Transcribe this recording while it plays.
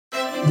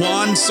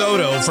Juan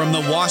Soto from the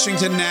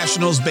Washington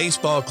Nationals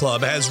Baseball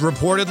Club has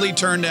reportedly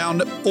turned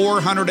down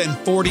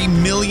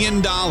 $440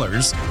 million,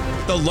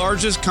 the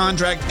largest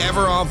contract ever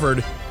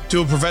offered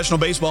to a professional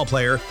baseball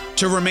player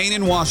to remain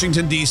in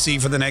Washington, D.C.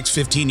 for the next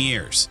 15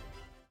 years.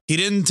 He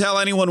didn't tell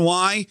anyone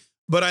why,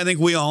 but I think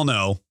we all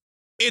know.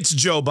 It's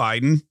Joe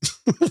Biden.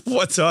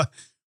 What's up?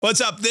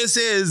 This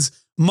is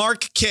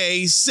Mark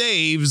K.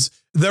 Saves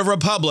the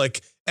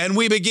Republic, and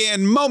we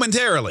begin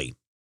momentarily.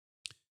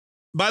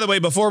 By the way,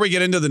 before we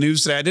get into the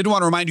news today, I did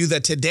want to remind you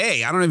that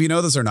today, I don't know if you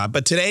know this or not,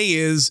 but today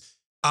is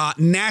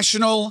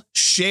National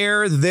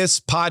Share This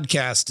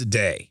Podcast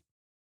Day.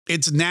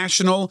 It's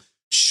National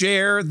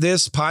Share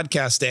This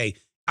Podcast Day.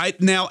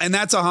 And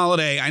that's a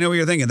holiday. I know what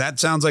you're thinking. That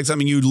sounds like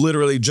something you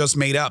literally just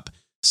made up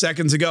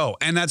seconds ago.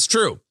 And that's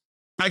true.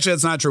 Actually,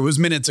 that's not true. It was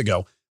minutes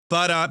ago.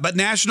 But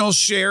National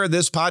Share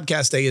This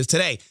Podcast Day is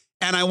today.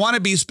 And I want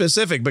to be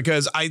specific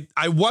because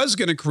I was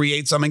going to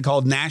create something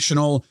called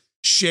National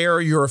Share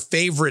Your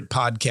Favorite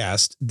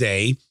Podcast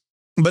Day.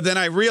 But then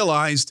I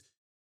realized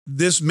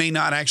this may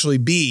not actually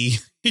be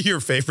your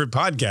favorite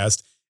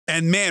podcast.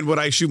 And man, would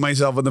I shoot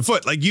myself in the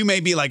foot. Like you may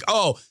be like,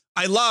 oh,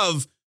 I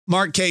love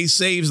Mark K.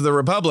 Saves the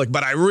Republic,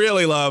 but I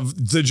really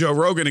love the Joe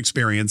Rogan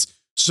Experience.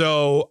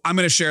 So I'm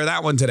going to share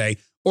that one today.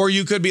 Or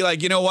you could be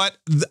like, you know what?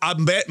 I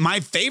bet my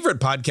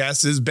favorite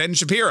podcast is Ben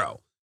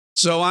Shapiro.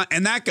 So,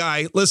 and that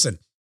guy, listen,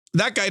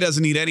 that guy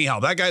doesn't need any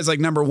help. That guy's like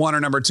number one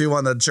or number two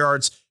on the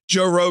charts.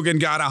 Joe Rogan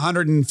got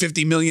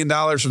 $150 million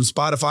from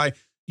Spotify.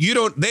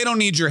 They don't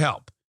need your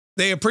help.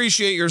 They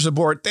appreciate your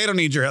support. They don't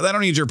need your help. They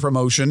don't need your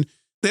promotion.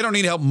 They don't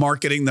need help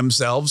marketing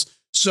themselves.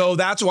 So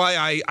that's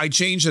why I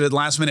changed it at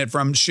last minute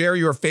from Share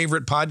Your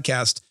Favorite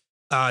Podcast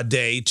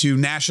Day to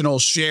National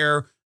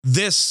Share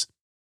This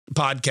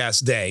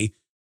Podcast Day.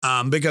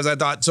 Because I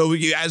thought,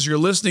 as you're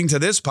listening to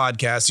this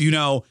podcast, you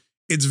know,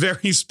 it's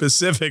very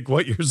specific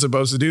what you're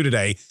supposed to do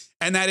today.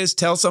 And that is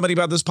tell somebody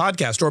about this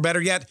podcast, or better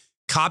yet,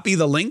 copy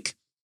the link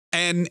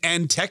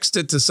and text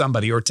it to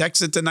somebody, or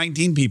text it to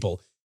 19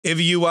 people.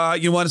 If you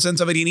want to send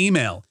somebody an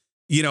email,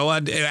 you know,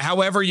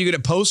 however you're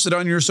going to post it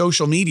on your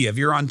social media. If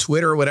you're on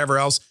Twitter or whatever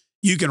else,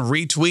 you can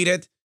retweet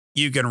it.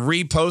 You can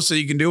repost it.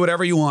 You can do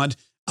whatever you want.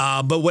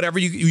 But whatever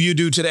you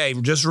do today,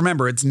 just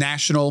remember it's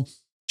National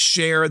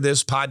Share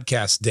This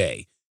Podcast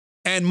Day.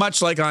 And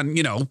much like on,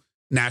 you know,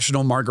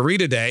 National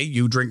Margarita Day,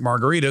 you drink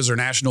margaritas, or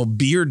National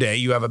Beer Day,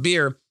 you have a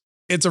beer.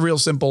 It's a real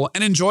simple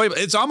and enjoyable.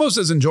 It's almost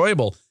as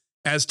enjoyable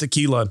as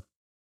tequila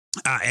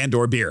and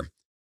or beer.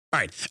 All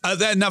right.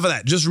 Enough of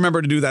that. Just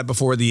remember to do that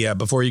before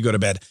you go to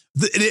bed.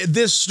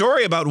 This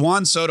story about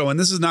Juan Soto, and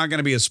this is not going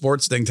to be a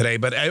sports thing today,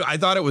 but I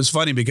thought it was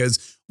funny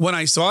because when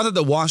I saw that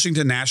the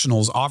Washington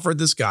Nationals offered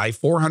this guy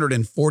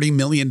 $440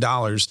 million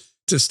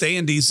to stay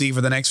in D.C. for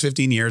the next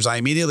 15 years, I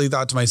immediately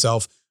thought to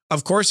myself,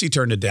 of course he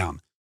turned it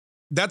down.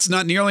 That's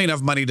not nearly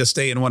enough money to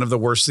stay in one of the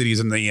worst cities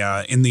in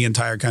the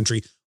entire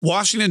country.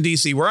 Washington,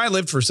 D.C., where I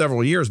lived for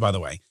several years, by the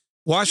way.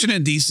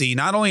 Washington, D.C.,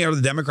 not only are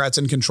the Democrats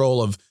in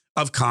control of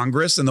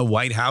Congress and the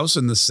White House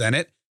and the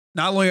Senate,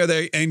 not only are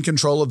they in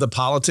control of the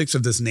politics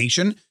of this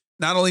nation,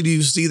 not only do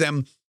you see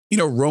them, you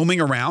know,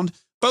 roaming around,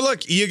 but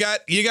look, you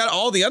got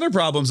all the other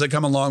problems that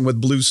come along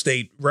with blue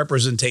state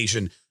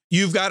representation.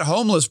 You've got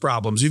homeless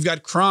problems. You've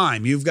got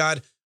crime. You've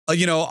got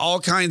all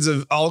kinds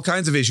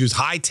of issues,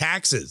 high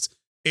taxes.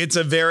 It's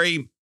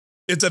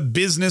a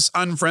business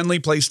unfriendly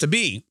place to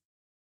be.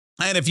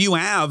 And if you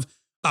have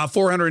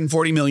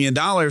 $440 million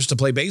to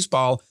play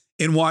baseball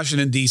in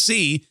Washington,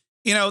 D.C.,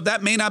 you know,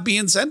 that may not be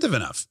incentive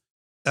enough,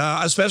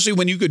 especially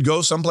when you could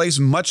go someplace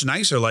much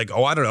nicer, like,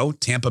 I don't know,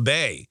 Tampa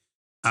Bay.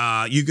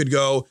 You could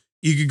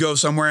go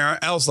somewhere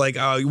else, like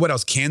what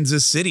else?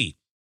 Kansas City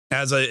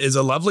is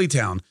a lovely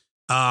town.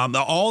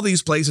 All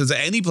these places,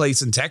 any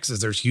place in Texas,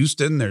 there's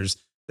Houston,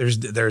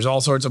 there's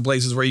all sorts of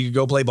places where you could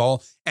go play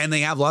ball, and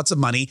they have lots of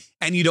money,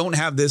 and you don't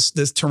have this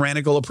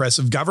tyrannical,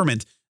 oppressive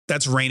government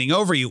that's reigning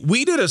over you.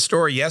 We did a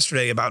story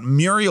yesterday about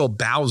Muriel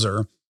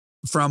Bowser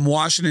from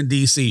Washington,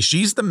 D.C.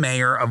 She's the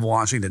mayor of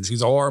Washington.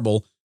 She's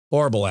horrible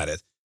at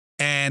it.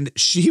 And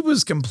she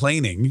was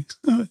complaining.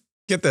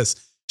 Get this.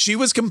 She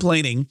was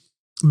complaining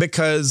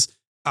because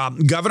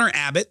Governor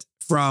Abbott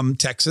from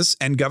Texas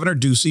and Governor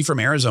Ducey from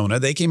Arizona,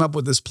 they came up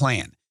with this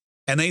plan.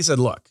 And they said,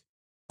 look,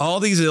 all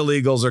these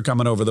illegals are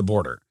coming over the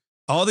border.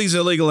 All these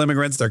illegal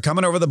immigrants, they're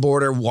coming over the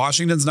border.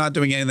 Washington's not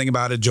doing anything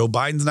about it. Joe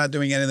Biden's not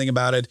doing anything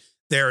about it.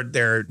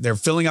 They're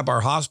filling up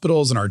our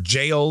hospitals and our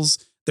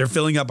jails. They're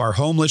filling up our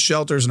homeless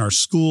shelters and our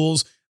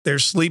schools. They're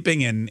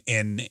sleeping in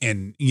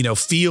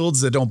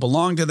fields that don't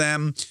belong to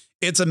them.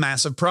 It's a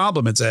massive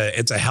problem. It's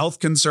a health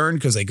concern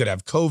because they could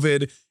have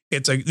COVID.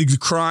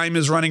 Crime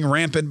is running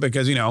rampant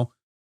because, you know,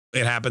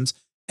 it happens.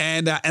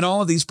 And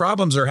all of these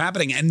problems are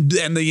happening. And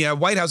the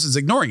White House is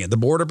ignoring it. The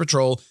Border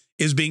Patrol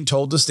is being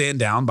told to stand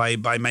down by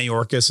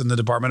Mayorkas and the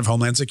Department of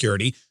Homeland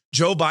Security.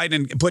 Joe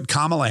Biden put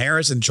Kamala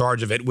Harris in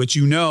charge of it, which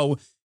no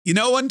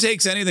one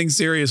takes anything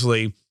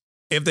seriously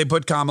if they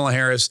put Kamala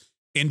Harris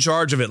in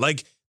charge of it.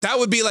 Like, that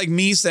would be like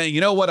me saying,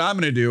 you know what I'm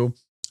going to do?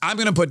 I'm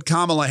going to put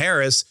Kamala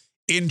Harris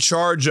in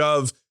charge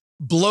of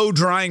blow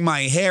drying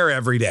my hair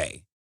every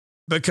day.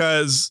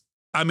 because,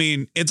 I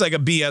mean, it's like a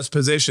BS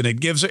position.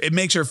 It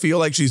makes her feel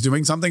like she's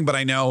doing something, but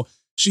I know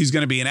she's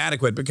going to be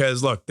inadequate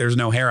because, look, there's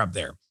no hair up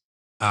there.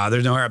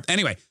 There's no hair up.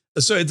 Anyway,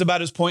 so it's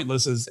about as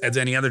pointless as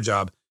any other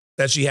job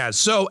that she has.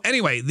 So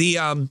anyway, the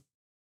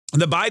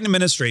Biden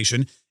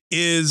administration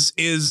is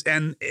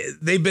and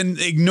they've been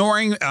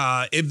ignoring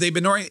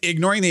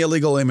ignoring the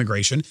illegal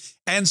immigration.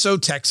 And so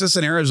Texas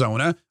and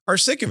Arizona are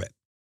sick of it.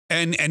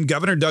 And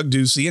Governor Doug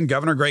Ducey and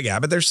Governor Greg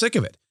Abbott, they're sick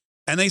of it.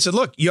 And they said,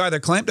 look, you either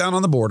clamp down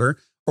on the border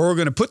or we're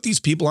going to put these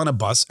people on a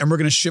bus and we're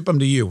going to ship them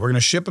to you. We're going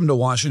to ship them to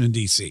Washington,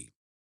 D.C.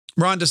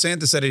 Ron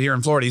DeSantis said it here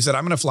in Florida. He said,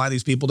 I'm going to fly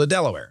these people to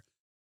Delaware.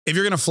 If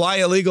you're going to fly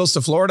illegals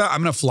to Florida,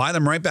 I'm going to fly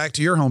them right back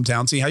to your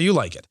hometown. See how you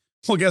like it.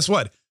 Well, guess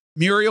what?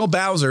 Muriel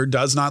Bowser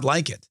does not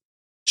like it.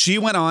 She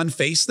went on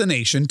Face the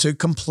Nation to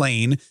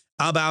complain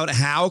about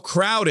how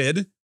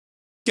crowded,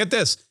 get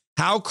this,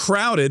 how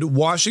crowded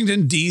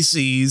Washington,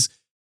 D.C.'s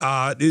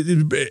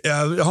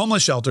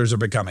homeless shelters are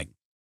becoming.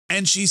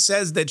 And she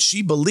says that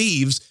she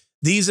believes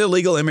these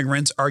illegal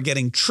immigrants are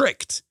getting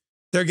tricked.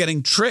 They're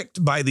getting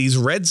tricked by these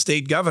red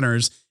state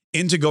governors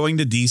into going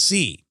to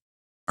D.C.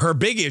 Her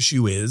big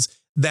issue is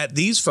that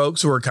these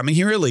folks who are coming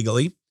here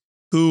illegally,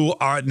 who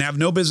have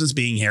no business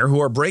being here,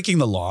 who are breaking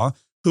the law,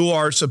 who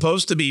are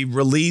supposed to be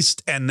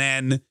released and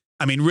then,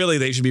 I mean, really,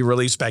 they should be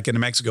released back into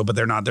Mexico, but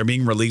they're not. They're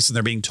being released and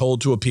they're being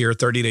told to appear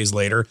 30 days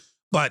later.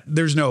 But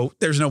there's no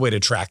way to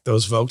track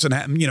those folks.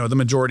 And, you know, the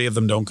majority of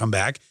them don't come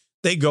back.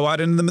 They go out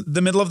in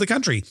the middle of the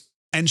country.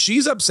 And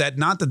she's upset,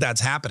 not that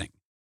that's happening.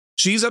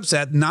 She's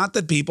upset, not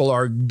that people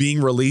are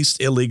being released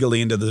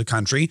illegally into the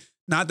country,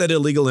 not that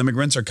illegal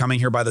immigrants are coming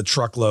here by the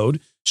truckload.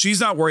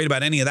 She's not worried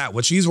about any of that.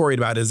 What she's worried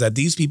about is that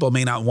these people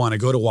may not want to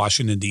go to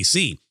Washington,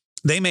 D.C.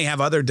 They may have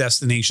other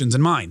destinations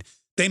in mind.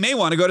 They may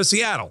want to go to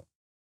Seattle,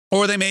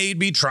 or they may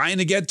be trying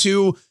to get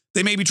to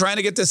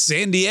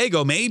San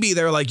Diego. Maybe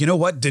they're like, you know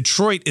what?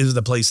 Detroit is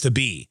the place to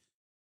be.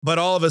 But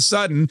all of a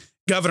sudden,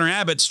 Governor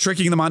Abbott's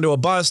tricking them onto a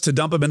bus to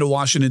dump them into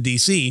Washington,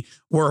 D.C.,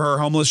 where her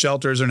homeless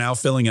shelters are now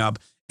filling up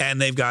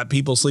and they've got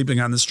people sleeping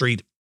on the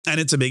street. And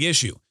it's a big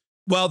issue.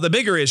 Well, the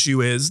bigger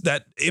issue is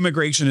that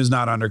immigration is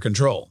not under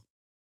control.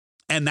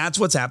 And that's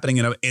what's happening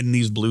in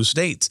these blue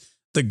states.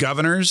 The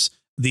governors,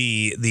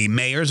 the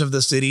mayors of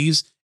the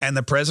cities, and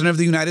the president of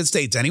the United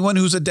States, anyone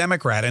who's a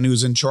Democrat and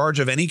who's in charge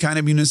of any kind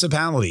of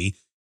municipality,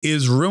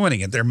 is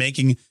ruining it. They're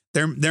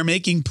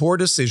making poor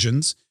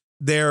decisions.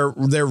 They're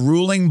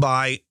ruling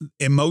by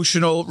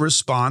emotional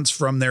response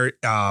from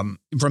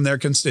their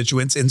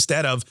constituents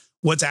instead of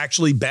what's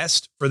actually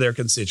best for their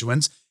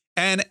constituents.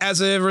 And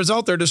as a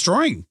result, they're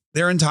destroying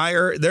their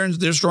entire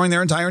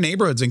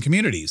neighborhoods and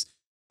communities.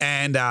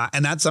 And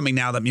that's something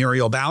now that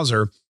Muriel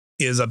Bowser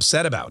is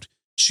upset about.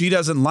 She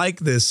doesn't like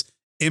this.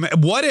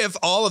 What if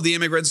all of the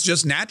immigrants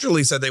just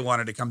naturally said they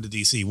wanted to come to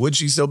DC? Would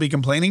she still be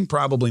complaining?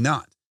 Probably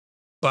not.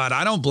 But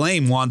I don't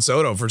blame Juan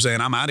Soto for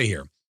saying, I'm out of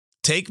here.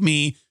 Take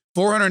me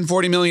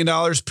 $440 million,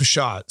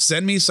 pshaw.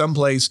 Send me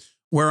someplace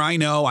where I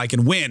know I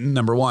can win,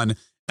 number one,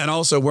 and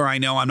also where I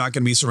know I'm not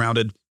going to be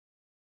surrounded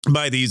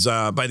by these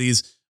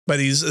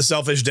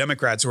selfish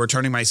Democrats who are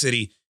turning my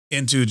city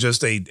into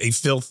just a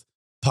filth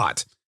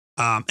pot.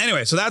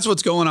 Anyway, so that's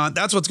what's going on.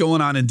 That's what's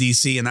going on in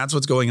DC, and that's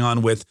what's going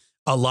on with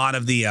a lot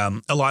of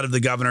the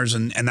governors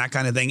and that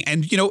kind of thing.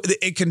 And, you know,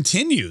 it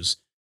continues.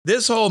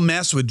 This whole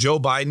mess with Joe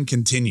Biden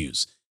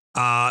continues.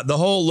 The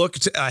whole look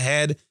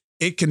ahead,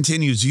 it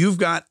continues. You've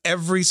got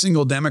every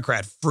single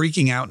Democrat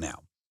freaking out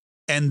now.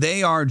 And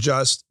they are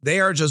just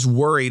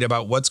worried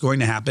about what's going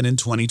to happen in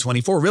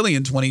 2024, really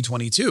in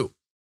 2022.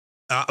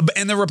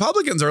 And the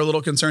Republicans are a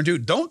little concerned too.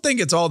 Don't think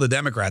it's all the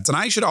Democrats. And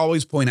I should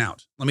always point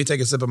out, let me take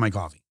a sip of my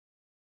coffee.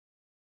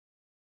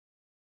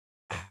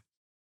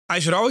 I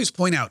should always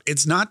point out,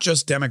 it's not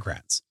just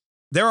Democrats.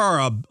 There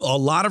are a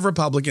lot of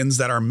Republicans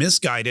that are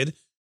misguided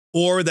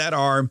or that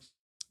are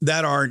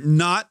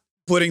not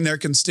putting their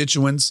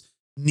constituents'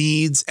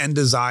 needs and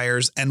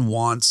desires and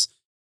wants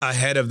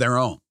ahead of their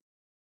own.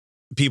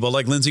 People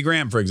like Lindsey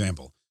Graham, for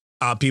example,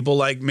 people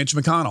like Mitch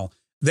McConnell.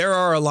 There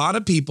are a lot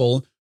of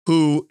people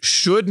who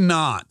should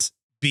not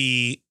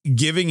be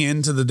giving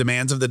in to the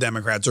demands of the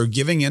Democrats or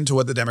giving in to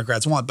what the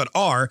Democrats want, but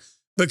are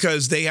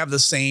because they have the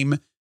same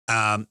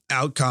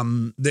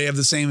outcome. They have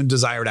the same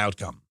desired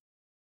outcome.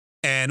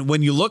 And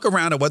when you look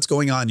around at what's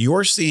going on,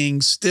 you're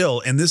seeing still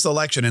in this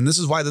election, and this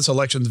is why this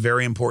election is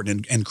very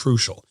important and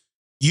crucial.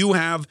 You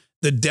have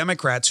the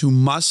Democrats who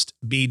must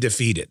be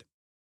defeated.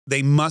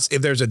 They must,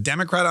 if there's a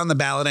Democrat on the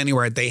ballot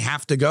anywhere, they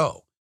have to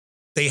go.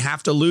 They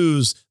have to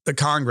lose the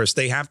Congress.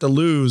 They have to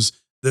lose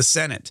the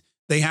Senate.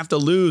 They have to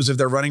lose if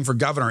they're running for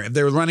governor. If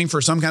they're running for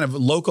some kind of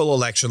local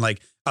election,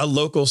 like a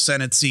local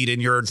Senate seat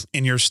in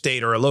your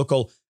state or a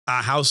local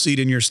House seat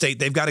in your state,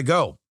 they've got to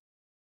go.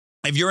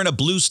 If you're in a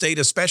blue state,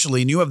 especially,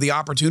 and you have the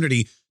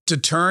opportunity to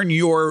turn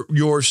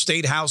your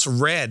state house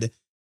red,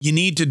 you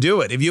need to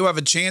do it. If you have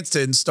a chance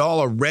to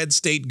install a red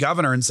state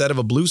governor instead of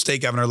a blue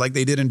state governor like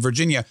they did in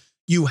Virginia,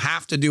 you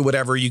have to do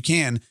whatever you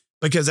can,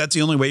 because that's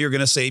the only way you're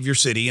going to save your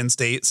city and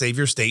save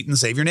your state and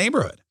save your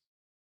neighborhood.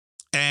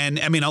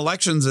 And I mean,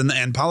 elections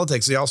and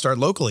politics, they all start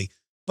locally.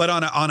 But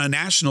on a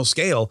national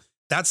scale,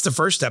 that's the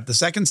first step. The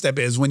second step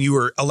is when you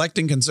are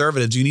electing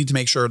conservatives, you need to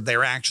make sure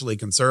they're actually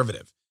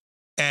conservative.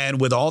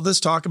 And with all this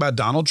talk about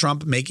Donald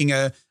Trump making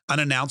an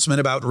announcement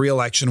about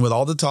reelection, with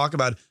all the talk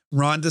about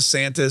Ron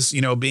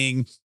DeSantis,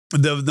 being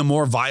the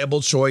more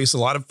viable choice, a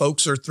lot of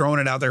folks are throwing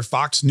it out there.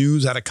 Fox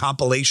News had a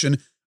compilation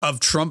of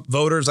Trump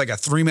voters, like a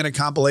 3-minute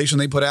compilation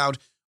they put out,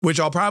 which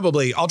I'll try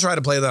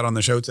to play that on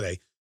the show today,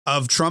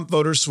 of Trump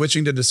voters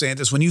switching to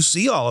DeSantis. When you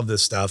see all of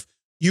this stuff,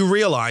 you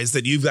realize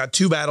that you've got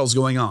two battles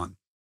going on.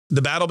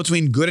 The battle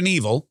between good and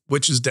evil,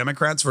 which is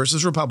Democrats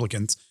versus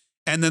Republicans,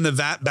 and then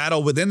the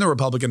battle within the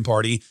Republican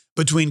Party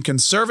between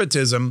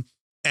conservatism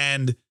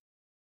and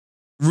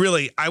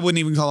really, I wouldn't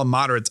even call them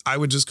moderates. I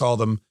would just call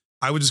them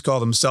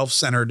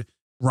self-centered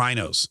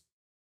rhinos,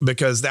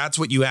 because that's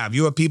what you have.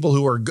 You have people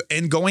who are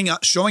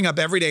showing up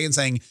every day and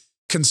saying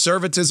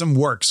conservatism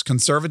works.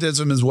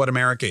 Conservatism is what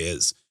America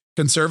is.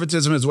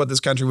 Conservatism is what this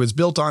country was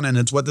built on, and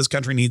it's what this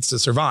country needs to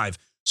survive.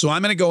 So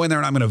I'm going to go in there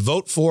and I'm going to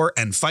vote for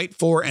and fight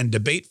for and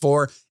debate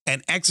for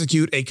and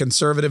execute a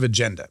conservative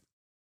agenda.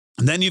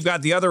 And then you've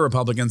got the other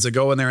Republicans that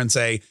go in there and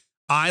say,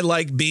 I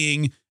like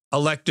being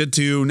elected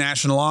to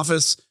national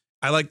office.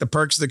 I like the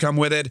perks that come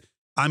with it.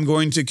 I'm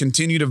going to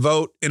continue to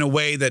vote in a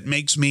way that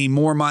makes me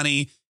more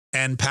money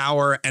and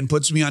power and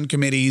puts me on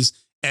committees.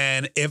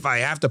 And if I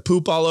have to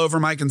poop all over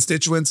my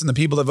constituents and the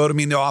people that voted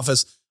me into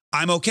office,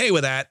 I'm okay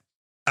with that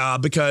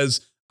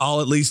because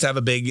I'll at least have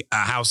a big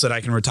house that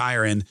I can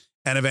retire in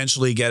and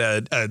eventually get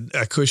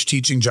a cush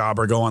teaching job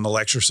or go on the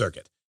lecture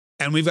circuit.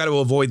 And we've got to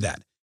avoid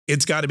that.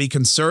 It's got to be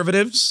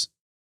conservatives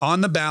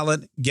on the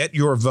ballot, get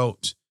your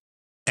vote.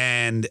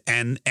 And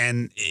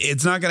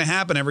it's not going to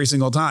happen every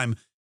single time.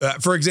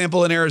 For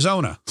example, in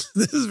Arizona,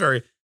 this is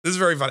very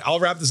funny. I'll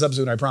wrap this up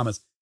soon, I promise.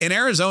 In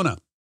Arizona,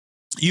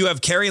 you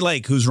have Kari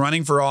Lake, who's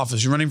running for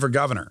office. She's running for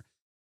governor.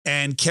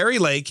 And Kari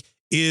Lake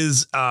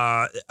is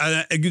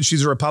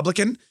she's a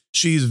Republican.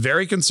 She's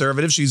very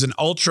conservative. She's an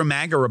ultra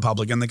MAGA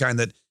Republican, the kind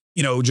that,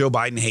 Joe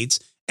Biden hates.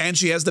 And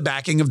she has the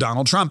backing of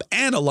Donald Trump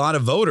and a lot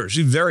of voters.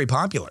 She's very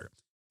popular.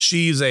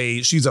 She's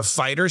a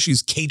fighter.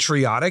 She's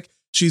patriotic.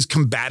 She's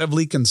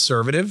combatively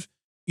conservative.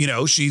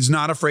 She's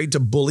not afraid to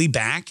bully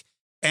back,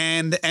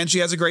 and she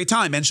has a great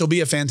time, and she'll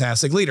be a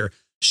fantastic leader.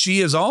 She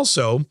is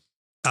also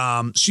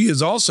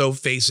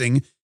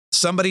facing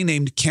somebody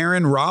named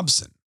Karen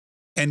Robson,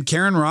 and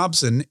Karen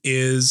Robson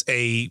is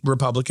a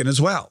Republican as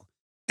well,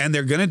 and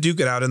they're going to duke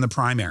it out in the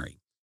primary.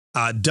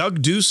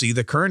 Doug Ducey,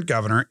 the current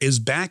governor, is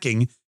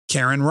backing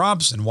Karen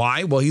Robson.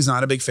 Why? Well, he's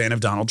not a big fan of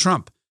Donald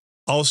Trump.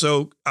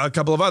 Also, a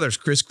couple of others,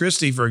 Chris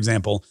Christie, for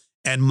example,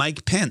 and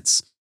Mike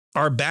Pence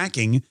are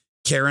backing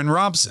Karen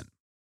Robson.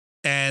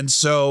 And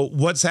so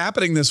what's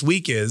happening this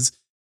week is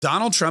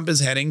Donald Trump is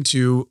heading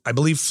to, I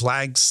believe,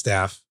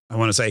 Flagstaff. I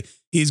want to say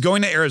he's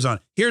going to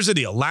Arizona. Here's the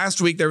deal.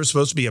 Last week, there was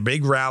supposed to be a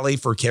big rally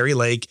for Kari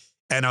Lake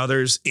and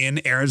others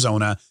in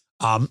Arizona.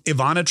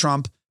 Ivana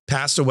Trump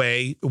passed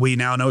away. We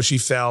now know she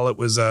fell. It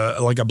was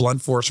like a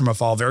blunt force from a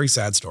fall. Very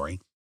sad story.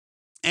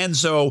 And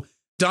so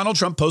Donald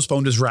Trump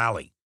postponed his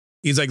rally.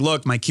 He's like,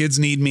 look, my kids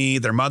need me.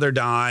 Their mother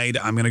died.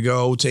 I'm going to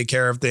go take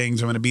care of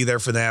things. I'm going to be there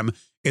for them.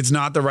 It's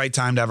not the right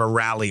time to have a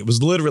rally. It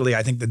was literally,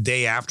 I think, the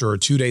day after or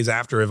 2 days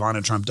after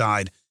Ivana Trump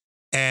died.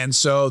 And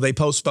so they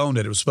postponed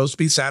it. It was supposed to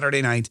be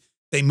Saturday night.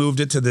 They moved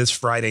it to this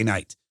Friday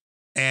night.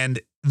 And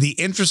the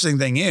interesting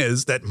thing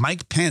is that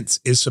Mike Pence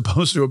is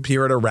supposed to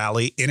appear at a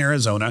rally in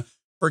Arizona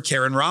for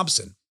Karen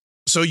Robson.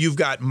 So you've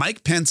got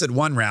Mike Pence at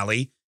one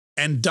rally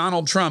and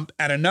Donald Trump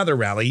at another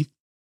rally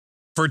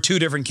for two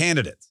different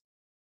candidates.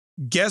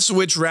 Guess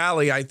which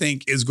rally I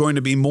think is going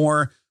to be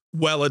more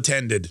well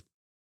attended?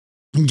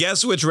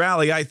 Guess which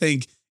rally I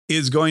think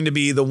is going to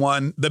be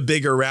the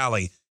bigger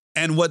rally?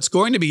 And what's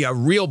going to be a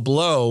real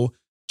blow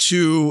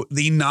to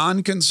the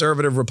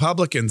non-conservative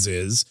Republicans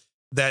is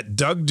that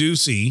Doug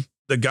Ducey,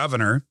 the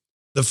governor,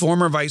 the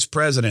former vice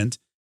president,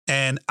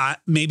 and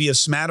maybe a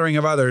smattering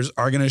of others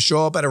are going to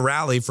show up at a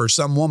rally for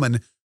some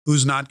woman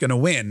who's not going to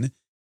win.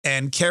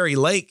 And Kari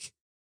Lake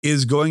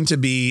is going to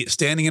be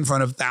standing in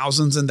front of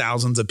thousands and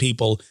thousands of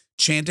people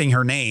chanting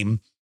her name,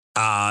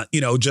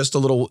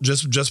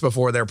 just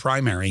before their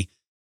primary.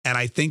 And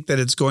I think that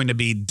it's going to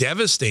be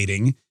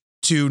devastating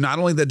to not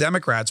only the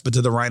Democrats, but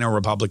to the Rhino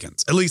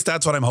Republicans. At least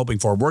that's what I'm hoping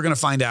for. We're going to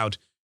find out.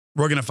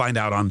 We're going to find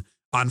out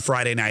on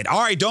Friday night. All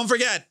right. Don't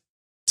forget,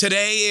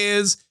 today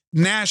is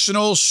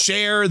National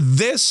Share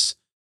This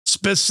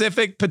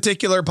Specific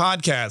Particular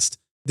Podcast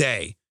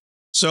Day.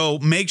 So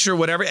make sure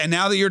whatever, and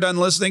now that you're done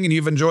listening and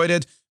you've enjoyed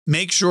it,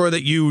 make sure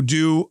that you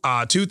do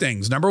two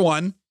things. Number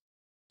one,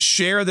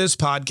 share this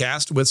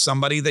podcast with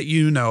somebody that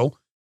you know.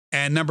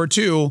 And number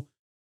two,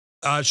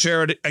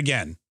 share it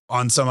again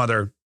on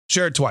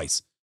share it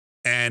twice.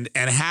 And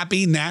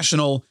happy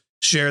National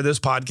Share This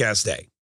Podcast Day.